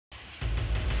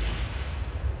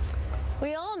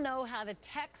We all know how the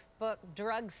textbook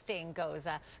drug sting goes.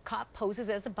 A cop poses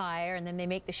as a buyer, and then they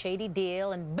make the shady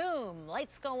deal, and boom,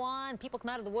 lights go on, people come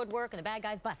out of the woodwork, and the bad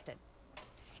guy's busted.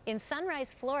 In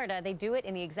Sunrise, Florida, they do it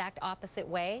in the exact opposite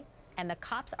way, and the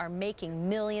cops are making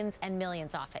millions and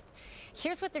millions off it.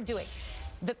 Here's what they're doing.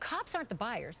 The cops aren't the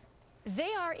buyers.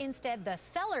 They are instead the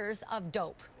sellers of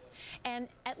dope. And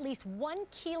at least 1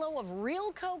 kilo of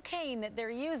real cocaine that they're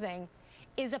using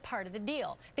is a part of the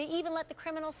deal. They even let the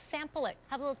criminals sample it,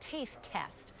 have a little taste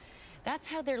test. That's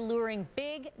how they're luring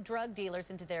big drug dealers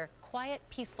into their quiet,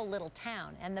 peaceful little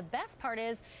town. And the best part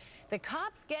is, the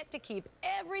cops get to keep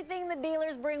everything the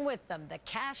dealers bring with them. The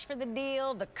cash for the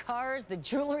deal, the cars, the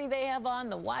jewelry they have on,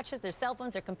 the watches, their cell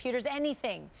phones, their computers,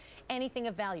 anything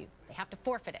of value. They have to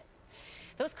forfeit it.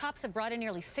 Those cops have brought in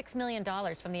nearly $6 million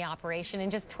from the operation in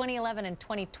just 2011 and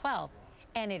 2012,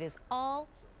 and it is all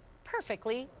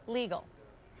perfectly legal.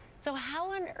 So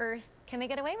how on earth can they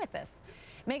get away with this?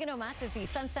 Megan Omatz is the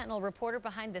Sentinel reporter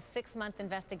behind this 6-month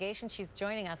investigation. She's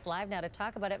joining us live now to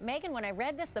talk about it. Megan, when I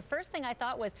read this, the first thing I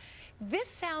thought was, this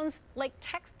sounds like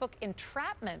textbook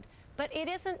entrapment, but it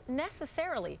isn't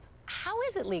necessarily. How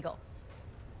is it legal?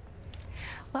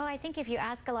 Well, I think if you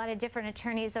ask a lot of different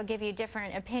attorneys, they'll give you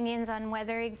different opinions on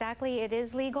whether exactly it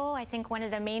is legal. I think one of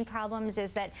the main problems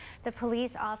is that the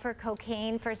police offer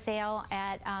cocaine for sale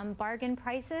at bargain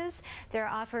prices. They're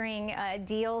offering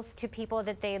deals to people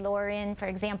that they lure in, for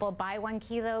example, buy 1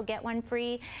 kilo, get 1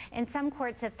 free. And some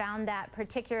courts have found that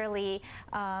particularly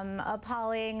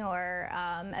appalling or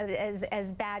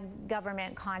as bad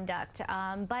government conduct.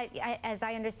 But as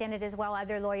I understand it as well,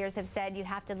 other lawyers have said you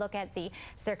have to look at the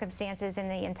circumstances in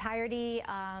the entirety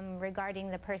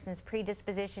regarding the person's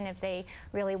predisposition, if they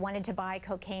really wanted to buy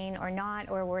cocaine or not,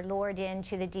 or were lured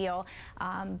into the deal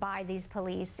by these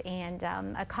police and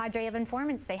a cadre of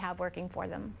informants they have working for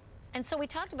them. And so we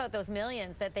talked about those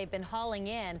millions that they've been hauling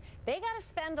in. They got to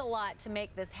spend a lot to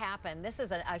make this happen. This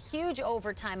is a huge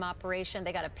overtime operation.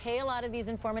 They got to pay a lot of these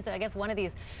informants. And I guess one of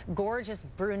these gorgeous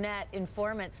brunette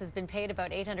informants has been paid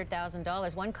about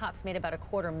 $800,000. One cop's made about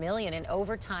 $250,000 in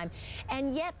overtime.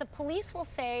 And yet the police will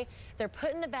say they're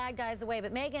putting the bad guys away.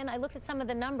 But Megan, I looked at some of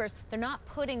the numbers. They're not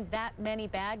putting that many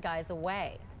bad guys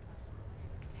away.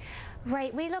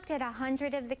 Right. We looked at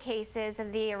 100 of the cases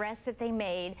of the arrests that they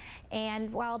made,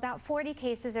 and while about 40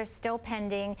 cases are still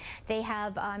pending, they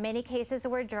have many cases that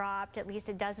were dropped. At least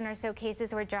a dozen or so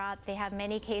cases were dropped. They have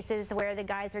many cases where the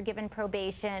guys were given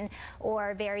probation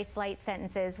or very slight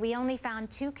sentences. We only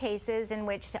found 2 cases in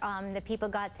which the people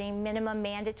got the minimum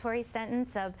mandatory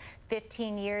sentence of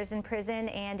 15 years in prison,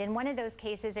 and in one of those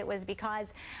cases it was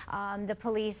because the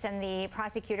police and the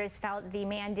prosecutors felt the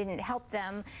man didn't help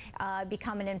them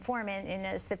become an informant in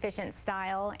a sufficient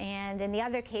style. And in the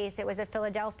other case, it was a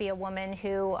Philadelphia woman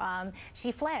who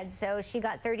she fled, so she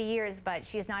got 30 years, but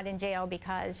she's not in jail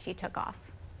because she took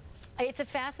off. It's a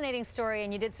fascinating story,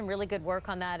 and you did some really good work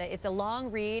on that. It's a long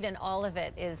read, and all of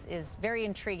it is very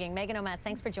intriguing. Megan Omatz,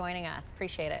 thanks for joining us.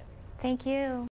 Appreciate it. Thank you.